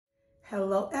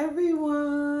Hello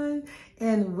everyone,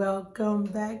 and welcome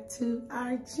back to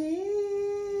our channel.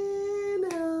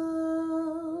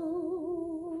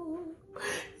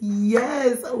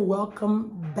 Yes,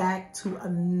 welcome back to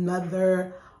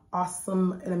another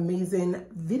awesome and amazing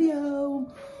video.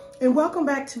 And welcome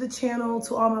back to the channel,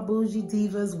 to all my bougie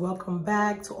divas. Welcome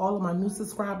back to all of my new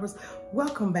subscribers.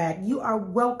 Welcome back. You are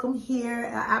welcome here.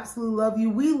 I absolutely love you.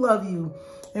 We love you.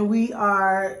 And we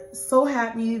are so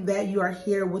happy that you are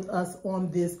here with us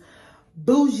on this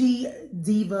bougie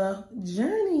diva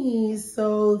journey.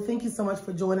 So thank you so much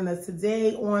for joining us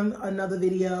today on another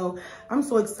video. I'm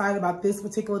so excited about this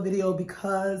particular video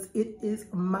because it is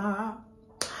my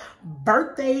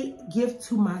birthday gift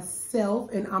to myself,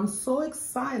 and I'm so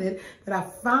excited that I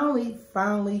finally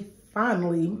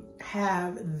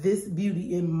have this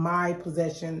beauty in my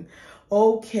possession.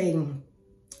 Okay,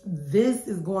 this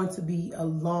is going to be a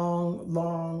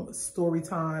long story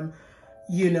time,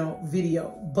 video,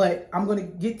 but I'm going to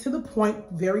get to the point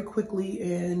very quickly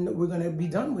and we're going to be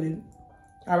done with it.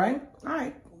 All right,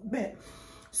 bet.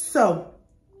 So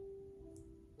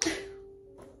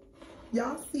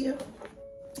y'all see it?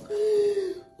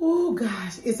 Oh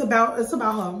gosh, it's about her. It's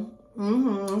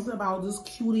about this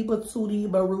cutie patootie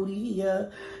barootie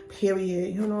here,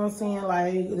 period. You know what I'm saying?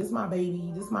 Like, this my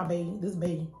baby, this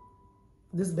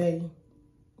baby,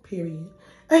 period.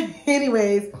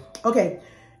 Anyways, okay,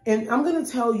 and I'm gonna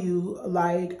tell you,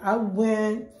 like, I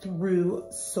went through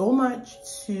so much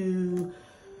to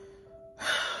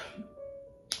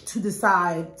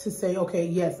decide to say, okay,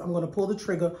 yes, I'm gonna pull the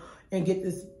trigger and get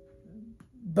this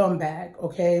bum bag.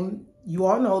 Okay, you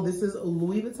all know this is a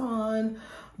Louis Vuitton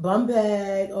bum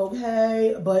bag,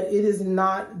 okay, but it is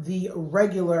not the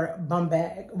regular bum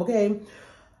bag, okay.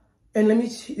 And let me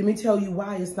tell you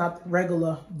why it's not the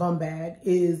regular bum bag.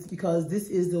 Is because this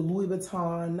is the Louis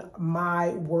Vuitton My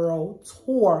World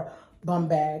Tour bum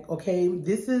bag, okay.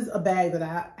 This is a bag that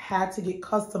I had to get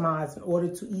customized in order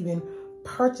to even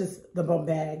purchase the bum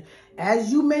bag. As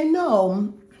you may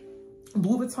know,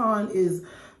 Louis Vuitton is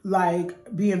like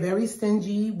being very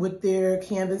stingy with their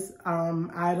canvas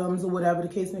items or whatever the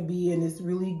case may be, and it's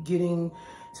really getting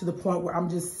to the point where I'm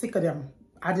just sick of them.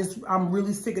 I'm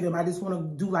really sick of them. I just want to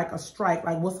do like a strike.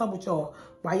 Like, what's up with y'all?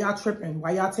 Why y'all tripping?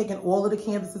 Why y'all taking all of the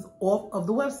canvases off of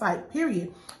the website,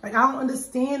 period? Like, I don't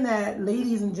understand that,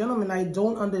 ladies and gentlemen. I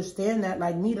don't understand that.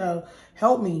 Like, Nita,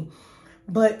 help me.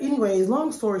 But anyways,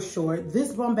 long story short,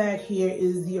 this bum bag here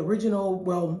is the original,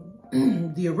 well,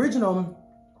 the original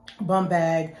bum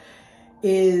bag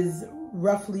is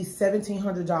roughly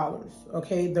 $1,700,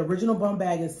 okay? The original bum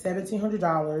bag is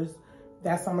 $1,700.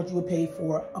 That's how much you would pay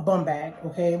for a bum bag,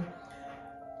 okay?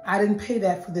 I didn't pay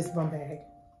that for this bum bag.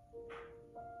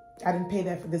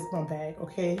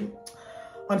 Okay?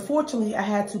 Unfortunately, I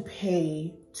had to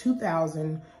pay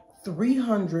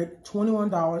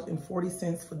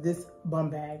 $2,321.40 for this bum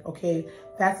bag, okay?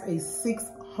 That's a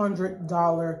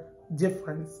 $600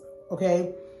 difference,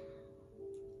 okay?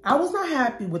 I was not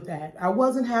happy with that. I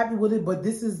wasn't happy with it, but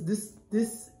this is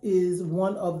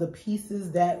one of the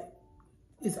pieces that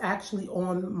is actually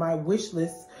on my wish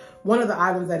list. One of the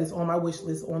items that is on my wish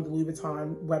list on the Louis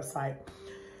Vuitton website.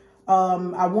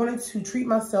 I wanted to treat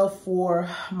myself for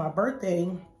my birthday,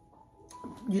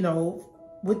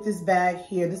 with this bag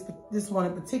here, this one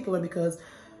in particular, because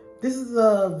this is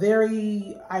a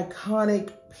very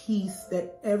iconic piece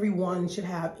that everyone should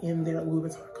have in their Louis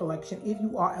Vuitton collection. If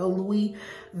you are a Louis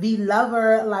V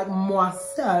lover like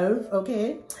myself,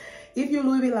 okay? If you're a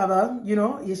Louis V lover,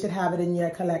 you should have it in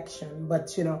your collection.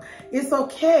 But, it's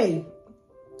okay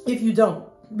if you don't,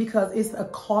 because it's a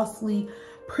costly,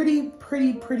 pretty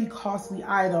costly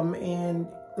item. And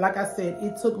like I said,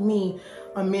 it took me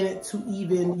a minute to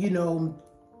even,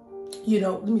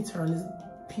 let me turn this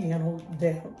piano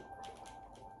down.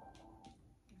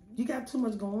 You got too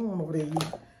much going on over there,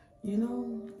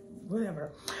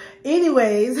 whatever.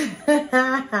 Anyways,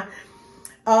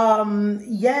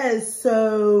 yes,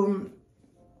 so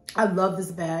I love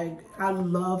this bag. I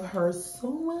love her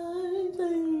so much.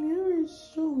 I love her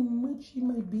so much. She's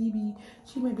my baby.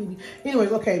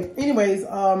 Anyways, okay.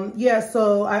 Yeah,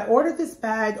 so I ordered this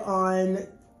bag on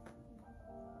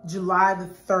July the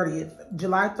 30th.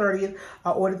 July 30th,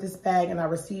 I ordered this bag and I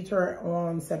received her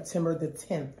on September the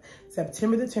 10th.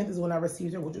 September the 10th is when I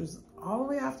received her, which was all the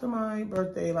way after my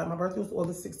birthday. Like, my birthday was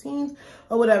August 16th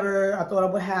or whatever. I thought I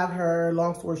would have her.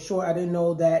 Long story short, I didn't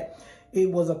know that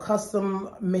it was a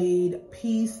custom made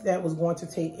piece that was going to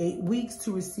take 8 weeks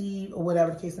to receive or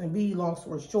whatever the case may be. Long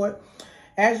story short,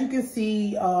 as you can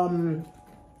see,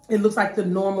 it looks like the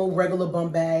normal regular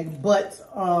bum bag, but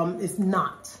it's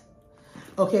not.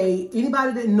 Okay,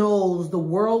 anybody that knows, the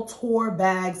World Tour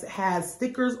bags has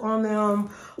stickers on them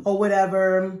or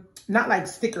whatever. Not like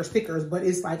stickers, but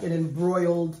it's like an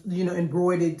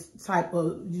embroidered type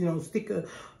of, sticker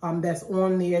that's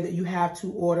on there that you have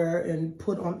to order and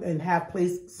put on and have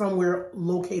placed somewhere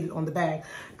located on the bag.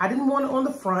 I didn't want it on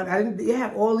the front. They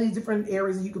have all these different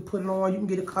areas that you could put it on. You can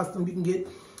get it custom. You can get,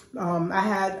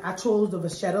 I chose the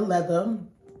vachetta leather.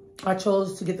 I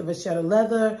chose to get the vachetta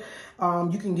leather.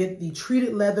 You can get the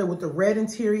treated leather with the red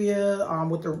interior,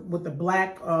 with the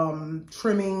black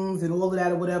trimmings and all of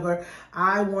that or whatever.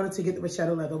 I wanted to get the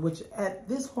vachetta leather, which at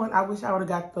this point, I wish I would have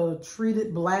got the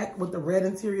treated black with the red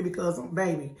interior because,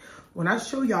 baby, when I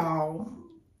show y'all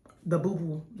the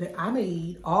boo-boo that I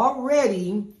made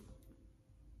already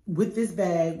with this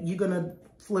bag, you're going to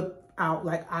flip out.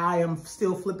 Like, I am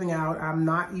still flipping out. I'm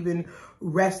not even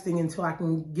resting until I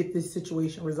can get this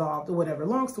situation resolved or whatever.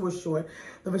 Long story short,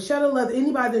 the vachetta leather,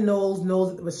 anybody that knows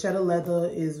that the vachetta leather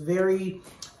is very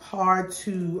hard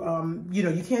to,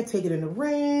 you can't take it in the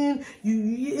rain.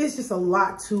 It's just a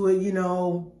lot to it,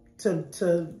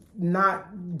 to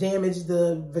not damage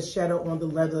the vachetta on the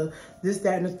leather, this,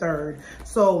 that, and the third.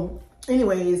 So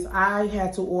anyways, I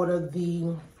had to order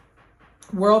the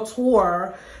World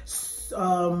Tour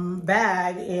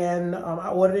bag, and I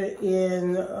ordered it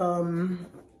in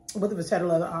with the vachetta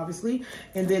leather, obviously,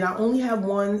 and then I only have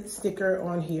one sticker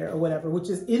on here or whatever, which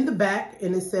is in the back,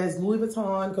 and it says Louis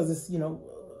Vuitton because it's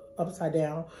upside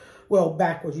down, well,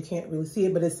 backwards, you can't really see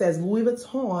it, but it says Louis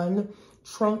Vuitton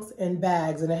trunks and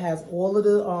bags, and it has all of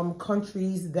the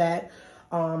countries that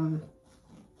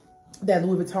that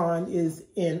Louis Vuitton is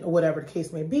in or whatever the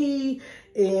case may be,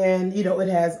 and it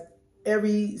has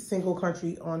every single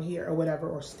country on here or whatever,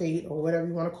 or state or whatever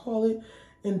you want to call it.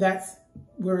 And that's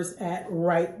where it's at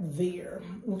right there.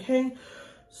 Okay.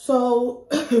 So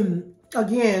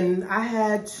again, I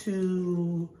had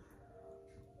to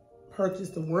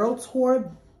purchase the World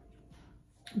Tour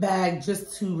bag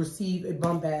just to receive a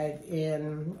bum bag,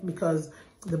 and because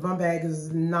the bum bag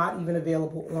is not even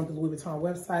available on the Louis Vuitton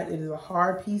website. It is a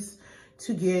hard piece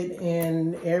to get,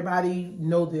 and everybody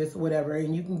know this, whatever,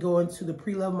 and you can go into the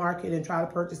pre-love market and try to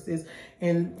purchase this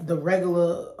in the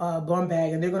regular bum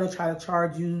bag, and they're going to try to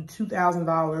charge you $2,000,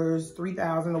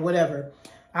 $3,000 or whatever.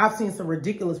 I've seen some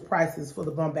ridiculous prices for the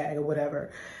bum bag or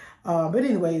whatever. But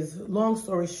anyways, long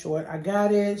story short, I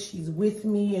got it. She's with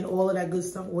me and all of that good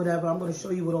stuff, whatever. I'm going to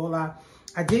show you what all I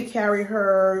did carry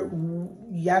her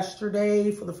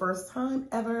yesterday for the first time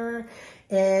ever,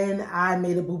 and I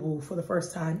made a boo-boo for the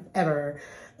first time ever.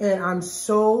 And I'm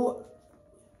so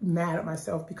mad at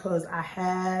myself because I've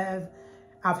had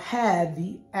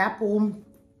the Apple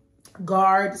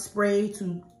Guard spray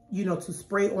to, to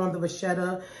spray on the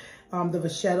vachetta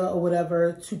or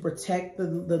whatever, to protect the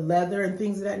leather and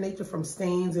things of that nature from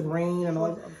stains and rain and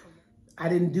all. I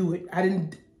didn't do it. I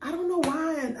don't know why.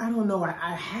 I don't know.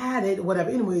 I had it, whatever.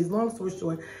 Anyways, long story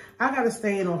short, I got a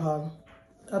stain on her.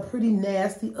 A pretty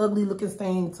nasty, ugly looking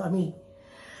stain to me.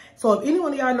 So if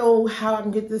anyone of y'all know how I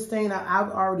can get this stain, I've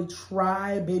already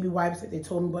tried baby wipes that they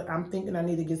told me, but I'm thinking I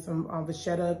need to get some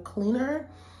vachetta cleaner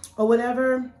or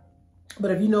whatever.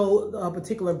 But if you know a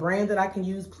particular brand that I can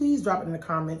use, please drop it in the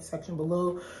comment section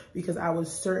below, because I would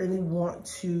certainly want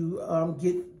to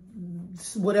get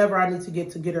whatever I need to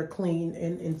get her clean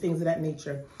and things of that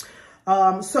nature.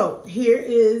 So here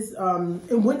is,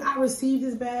 and when I received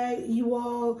this bag, you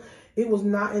all, it was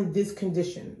not in this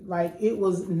condition. Like, it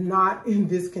was not in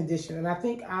this condition. And I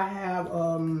think I have,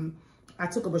 I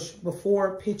took a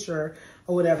before picture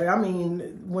or whatever. I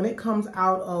mean, when it comes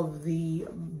out of the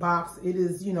box, it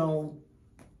is,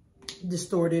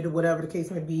 distorted or whatever the case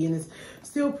may be. And it's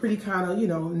still pretty kind of,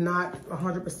 not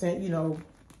 100%,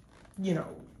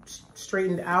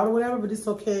 straightened out or whatever, but it's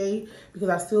okay because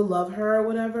I still love her or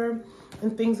whatever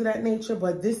and things of that nature.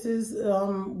 But this is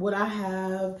what I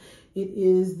have. It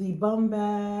is the bum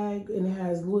bag, and it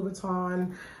has Louis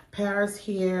Vuitton Paris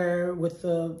here with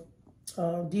the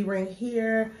D-ring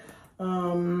here.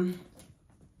 The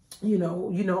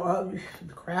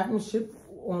craftsmanship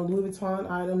on Louis Vuitton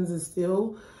items is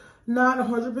still not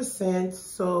 100%,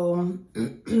 so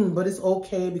but it's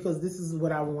okay because this is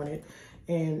what I wanted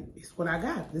and it's what I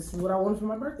got. This is what I wanted for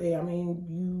my birthday. I mean,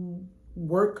 you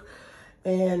work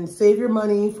and save your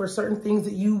money for certain things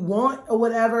that you want or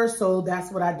whatever, so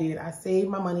that's what I did. I saved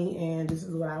my money and this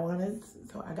is what I wanted,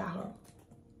 so I got her.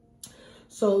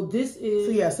 So this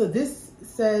is, so this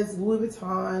says Louis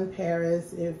Vuitton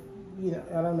Paris. If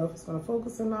I don't know if it's going to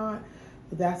focus or not,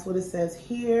 but that's what it says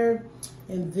here.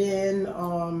 And then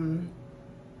on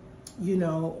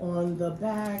the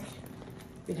back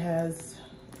it has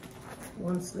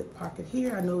one slip pocket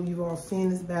here. I know you've all seen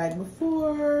this bag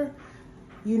before,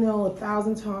 you know,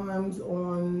 1,000 times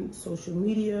on social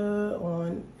media,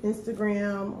 on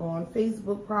Instagram, on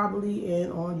Facebook probably,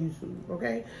 and on YouTube,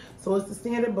 okay? So it's the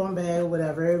standard bum bag or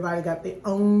whatever. Everybody got their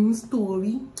own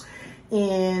story.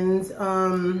 And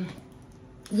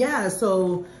yeah,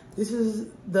 so this is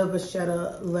the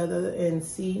vachetta leather, and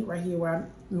see right here where I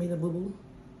made a boo-boo.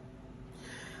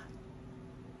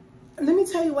 Let me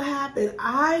tell you what happened.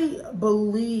 I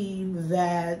believe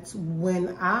that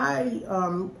when I,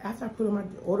 after I put on my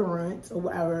deodorant or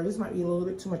whatever, this might be a little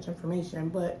bit too much information,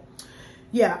 but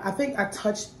yeah, I think I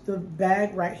touched the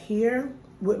bag right here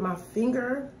with my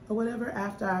finger or whatever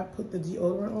after I put the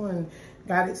deodorant on and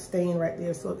got it stained right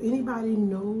there. So if anybody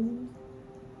knows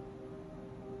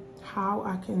how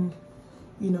I can,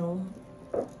 you know,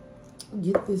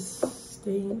 get this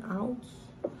stain out,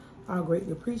 I'll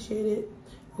greatly appreciate it.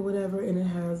 Or whatever, and it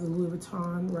has a Louis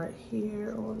Vuitton right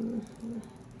here on,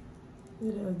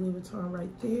 it has Louis Vuitton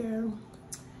right there.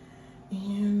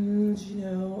 And you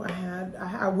know,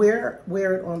 I wear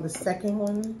it on the second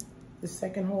one, the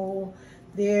second hole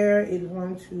there. It's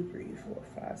 1, 2, 3,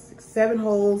 4, 5, 6, 7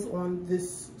 holes on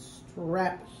this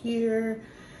strap here,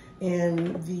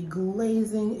 and the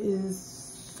glazing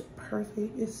is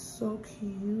perfect. It's so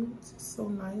cute, so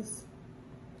nice,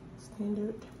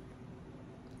 standard,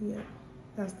 yeah.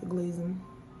 That's the glazing.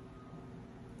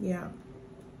 Yeah,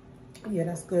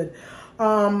 that's good.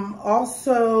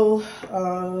 Also,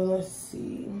 let's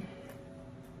see.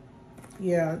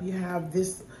 Yeah, you have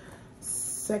this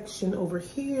section over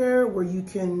here where you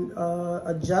can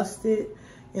adjust it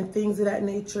and things of that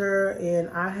nature. And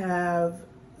I have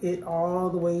it all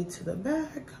the way to the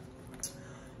back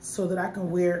so that I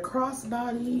can wear it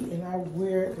crossbody, and I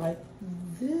wear it like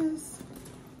this.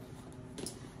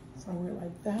 So I wear it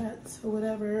like that or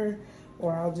whatever,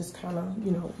 or I'll just kind of,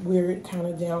 you know, wear it kind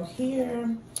of down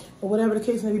here or whatever the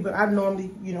case may be. But I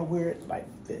normally, you know, wear it like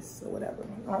this or whatever.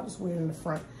 I'll just wear it in the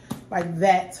front like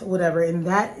that or whatever. And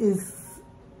that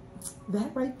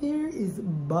right there is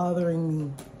bothering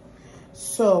me.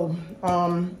 So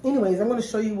anyways, I'm going to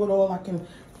show you what all I can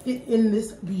fit in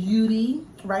this beauty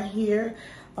right here.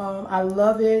 I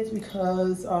love it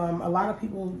because a lot of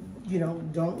people, you know,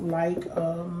 don't like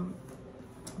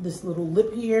this little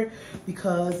lip here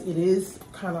because it is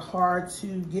kind of hard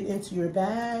to get into your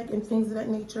bag and things of that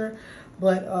nature.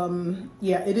 But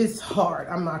yeah, it is hard.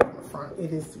 I'm not gonna front.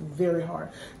 It is very hard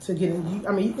to get in.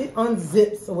 I mean, it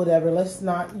unzips or whatever. Let's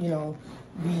not, you know,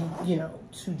 be, you know,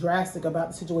 too drastic about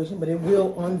the situation, but it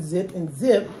will unzip and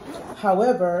zip.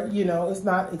 However, you know, it's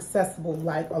not accessible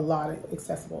like a lot of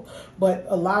accessible. But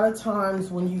a lot of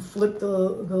times when you flip the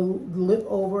lip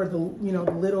over, you know,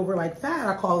 the lid over like that,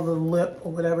 I call it the lip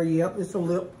or whatever. Yep, it's a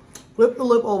lip. Flip the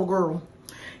lip over, girl.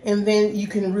 And then you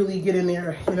can really get in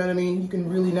there, you know what I mean? You can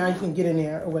really, now you can get in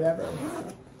there or whatever.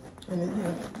 And then, you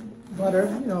know,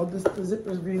 butter, you know, the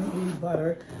zipper is really, really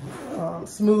butter,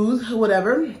 smooth,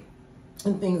 whatever,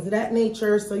 and things of that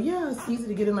nature. So yeah, it's easy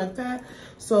to get in like that.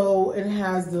 So it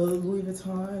has the Louis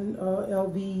Vuitton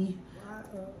LV,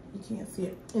 you can't see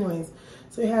it. Anyways,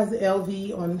 so it has the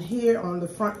LV on here, on the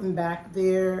front and back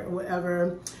there, or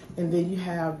whatever. And then you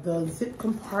have the zip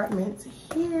compartment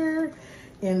here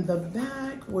in the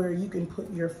back where you can put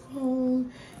your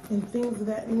phone and things of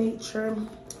that nature.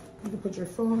 You can put your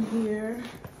phone here.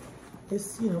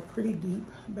 It's, you know, pretty deep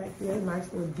back there.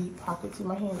 Nice little deep pocket. See,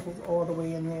 my hand goes all the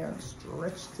way in there.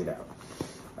 Stretched it out.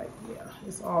 Like, yeah,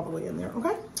 it's all the way in there,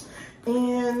 okay?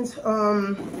 And,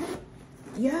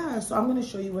 yeah, so I'm gonna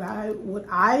show you what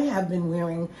I have been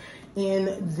wearing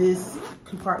in this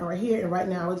compartment right here. And right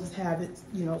now I just have it,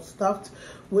 you know, stuffed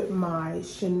with my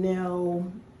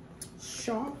Chanel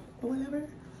shawl or whatever.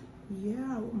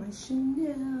 Yeah, with my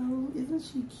Chanel. Isn't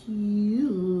she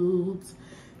cute?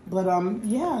 But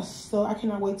yeah, so I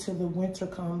cannot wait till the winter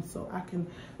comes so I can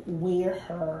wear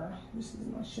her. This is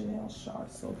my Chanel shawl.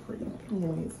 It's so pretty.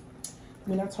 Anyways,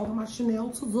 we're not talking about Chanel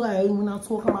today. We're not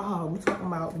talking about her. We're talking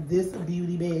about this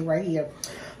beauty bag right here.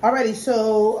 Alrighty,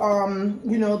 so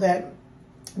you know that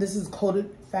this is coated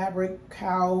fabric,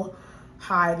 cow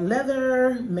hide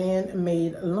leather,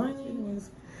 man-made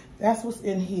linings. That's what's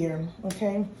in here,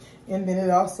 okay? And then it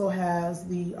also has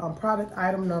the product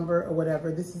item number or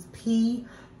whatever. This is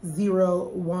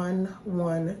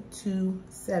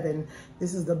P01127.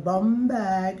 This is the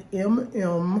Bumbag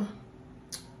MM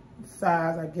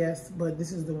size, I guess, but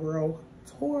this is the World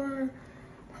Tour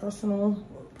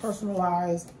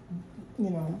personalized, you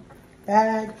know,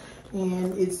 bag.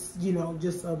 And it's, you know,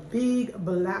 just a big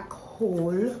black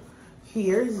hole.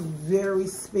 Here is very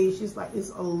spacious. Like,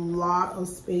 it's a lot of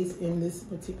space in this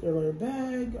particular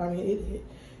bag. I mean,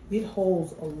 It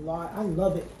holds a lot. I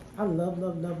love it. I love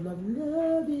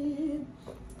it.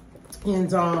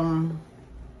 And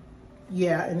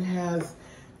yeah, and it has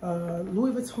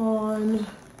Louis Vuitton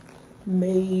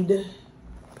made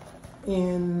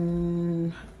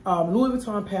in Louis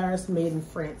Vuitton Paris, made in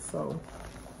France. So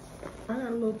I got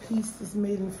a little piece that's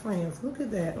made in France. Look at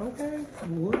that. Okay,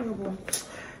 whatever.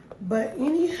 But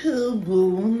anywho,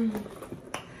 boo,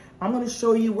 I'm gonna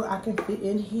show you what I can fit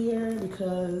in here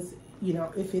because, you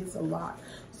know, it fits a lot.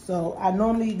 So I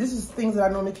normally, this is things that I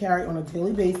normally carry on a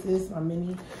daily basis. My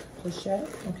mini pochette,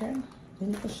 okay?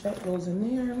 Mini pochette goes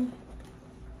in there.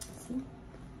 See?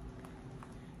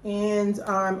 And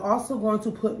I'm also going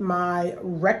to put my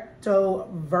Recto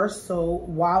Verso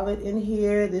wallet in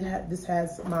here. This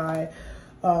has my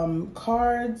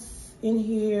cards in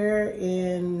here,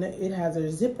 and it has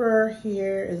a zipper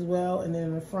here as well. And then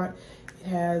in the front, it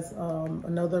has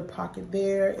another pocket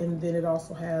there, and then it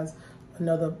also has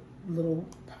another little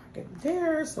pocket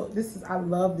there. So this is, I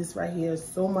love this right here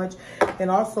so much. And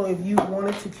also, if you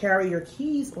wanted to carry your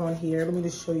keys on here, let me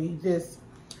just show you this.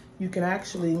 You can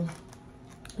actually,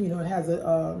 you know, it has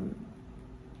a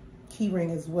key ring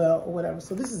as well or whatever.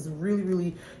 So this is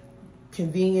really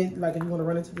convenient. Like if you want to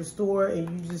run into the store and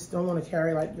you just don't want to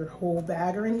carry like your whole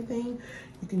bag or anything,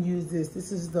 you can use this.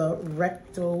 This is the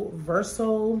Recto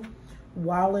Verso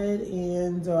wallet,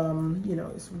 and you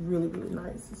know, it's really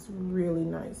nice. It's really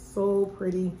nice, so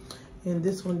pretty. And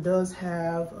this one does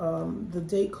have the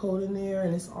date code in there,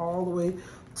 and it's all the way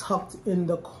tucked in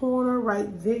the corner right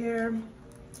there,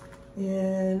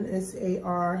 and it's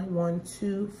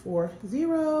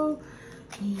AR1240.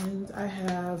 And I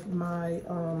have my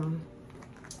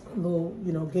little,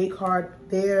 you know, gate card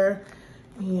there,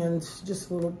 and just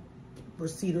a little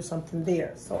receipt or something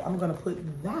there. So I'm gonna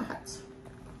put that,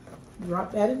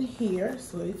 drop that in here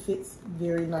so it fits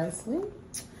very nicely.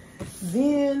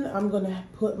 Then I'm gonna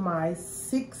put my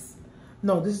this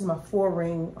is my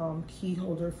 4-ring key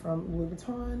holder from Louis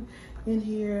Vuitton in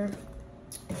here.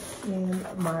 And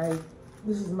I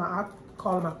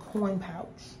call it my coin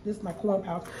pouch. This is my coin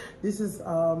pouch. This is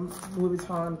Louis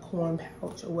Vuitton coin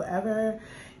pouch or whatever.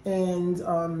 And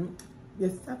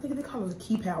I think they call it a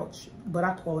key pouch, but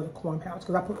I call it a coin pouch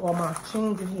because I put all my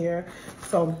change in here.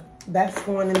 So that's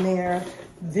going in there.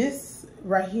 This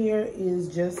right here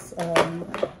is just a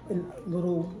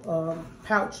little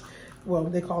pouch. Well,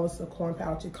 they call this a coin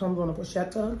pouch. It comes on a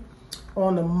pochetta,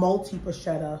 on a multi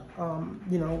pochetta,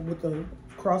 you know, with the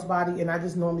crossbody. And I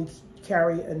just normally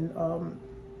carry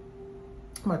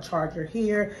my charger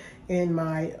here and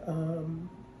my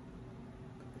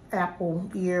Apple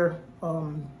ear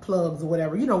plugs or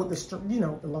whatever, you know, with the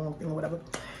the long thing or whatever.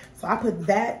 So I put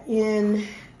that in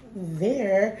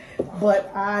there, but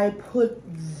I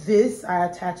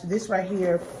attach this right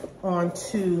here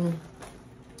onto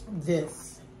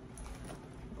this.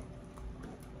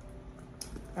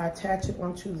 I attach it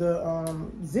onto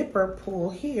the zipper pull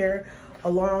here,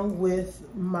 along with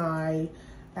my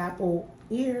Apple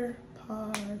ear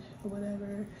pod or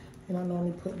whatever. And I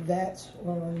normally put that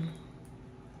on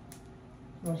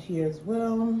here as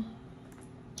well.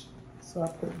 So I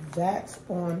put that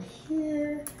on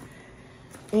here.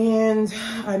 And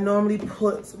I normally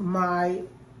put my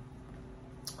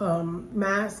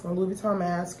mask, my Louis Vuitton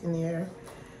mask in there.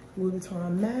 Louis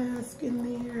Vuitton mask in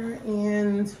there.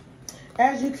 And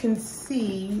as you can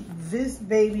see, this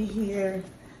baby here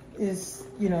is,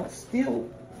 you know, still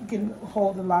can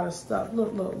hold a lot of stuff.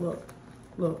 Look.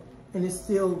 And it's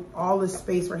still, all this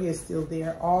space right here is still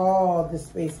there. All this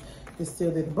space is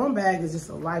still there. The bum bag is just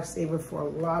a lifesaver for a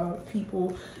lot of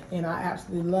people, and I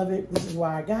absolutely love it. This is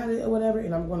why I got it or whatever.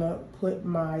 And I'm gonna put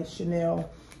my Chanel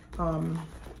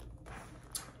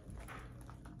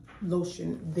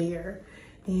lotion there.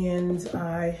 And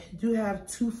I do have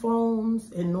 2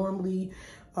 phones, and normally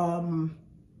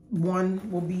one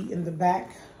will be in the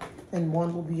back and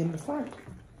one will be in the front.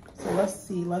 So let's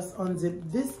see, let's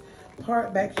unzip this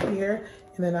part back here,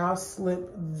 and then I'll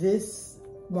slip this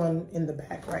one in the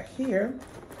back right here.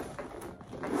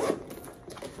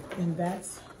 And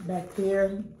that's back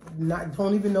there.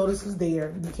 Don't even notice it's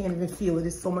there. You can't even feel it.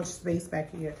 There's so much space back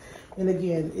here. And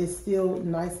again, it's still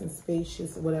nice and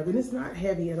spacious or whatever. And it's not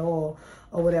heavy at all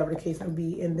or whatever the case may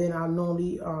be. And then I'll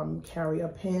normally carry a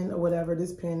pen or whatever.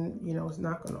 This pen, you know, is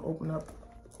not going to open up,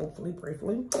 hopefully,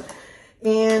 prayerfully.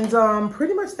 And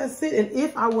pretty much that's it. And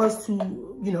if I was to,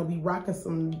 you know, be rocking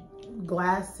some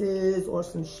glasses or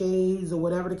some shades or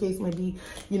whatever the case may be,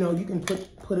 you know, you can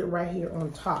put it right here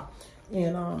on top.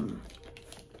 And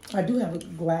I do have a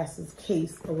glasses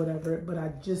case or whatever, but I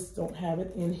just don't have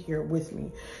it in here with me.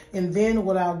 And then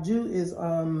what I'll do is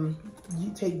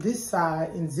you take this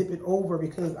side and zip it over,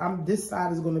 because this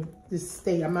side is gonna just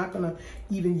stay. I'm not gonna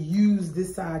even use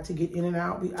this side to get in and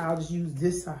out. I'll just use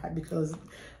this side because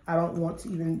I don't want to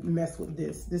even mess with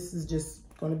this. This is just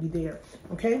gonna be there,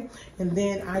 okay? And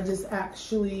then I just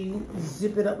actually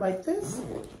zip it up like this.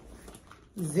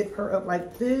 Zip her up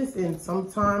like this, and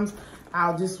sometimes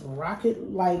I'll just rock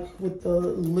it like with the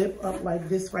lip up like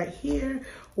this right here,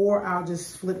 or I'll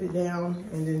just flip it down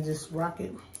and then just rock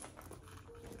it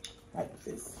like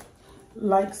this,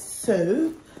 like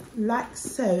so,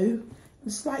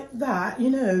 just like that, you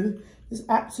know. Just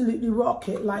absolutely rock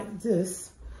it like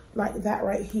this, like that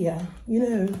right here, you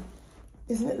know.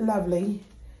 Isn't it lovely?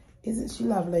 Isn't she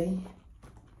lovely?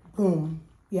 Boom.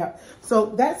 Yeah, so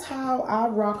that's how I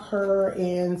rock her.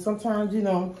 And sometimes, you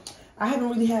know, I haven't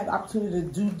really had the opportunity to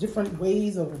do different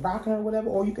ways of rocking her or whatever,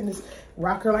 or you can just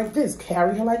rock her like this,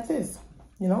 carry her like this,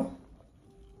 you know,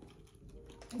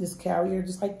 just carry her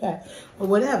just like that, or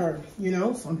whatever, you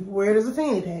know. Some people wear it as a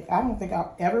fanny pack. I don't think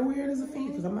I'll ever wear it as a fanny,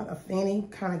 because I'm not a fanny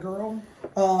kind of girl.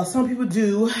 Some people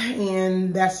do,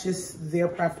 and that's just their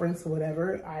preference or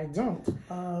whatever. I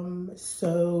don't.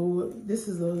 So this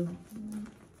is a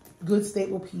good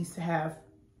staple piece to have,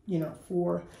 you know,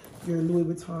 for your Louis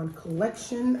Vuitton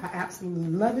collection. I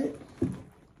absolutely love it.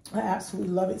 I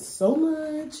absolutely love it so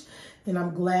much. And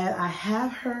I'm glad I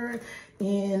have her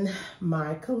in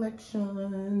my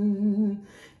collection.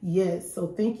 Yes, so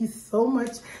thank you so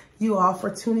much, you all,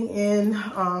 for tuning in.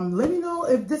 Let me know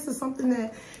if this is something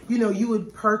that, you know, you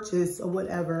would purchase or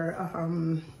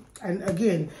whatever. And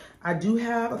again, I do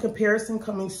have a comparison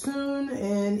coming soon.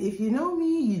 And if you know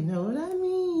me, you know what I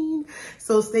mean.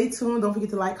 So stay tuned. Don't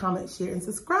forget to like, comment, share, and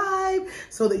subscribe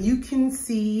so that you can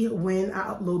see when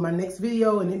I upload my next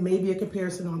video. And it may be a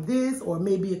comparison on this, or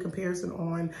maybe a comparison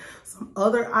on some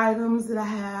other items that I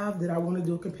have that I want to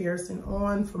do a comparison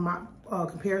on, for my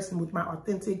comparison with my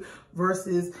authentic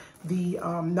versus the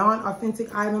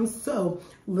non-authentic items. So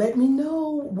let me know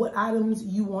what items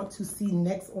you want to see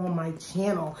next on my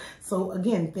channel. So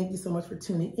again, thank you so much for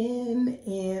tuning in,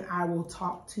 and I will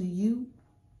talk to you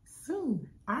soon.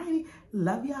 All right,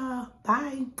 love y'all.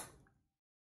 Bye.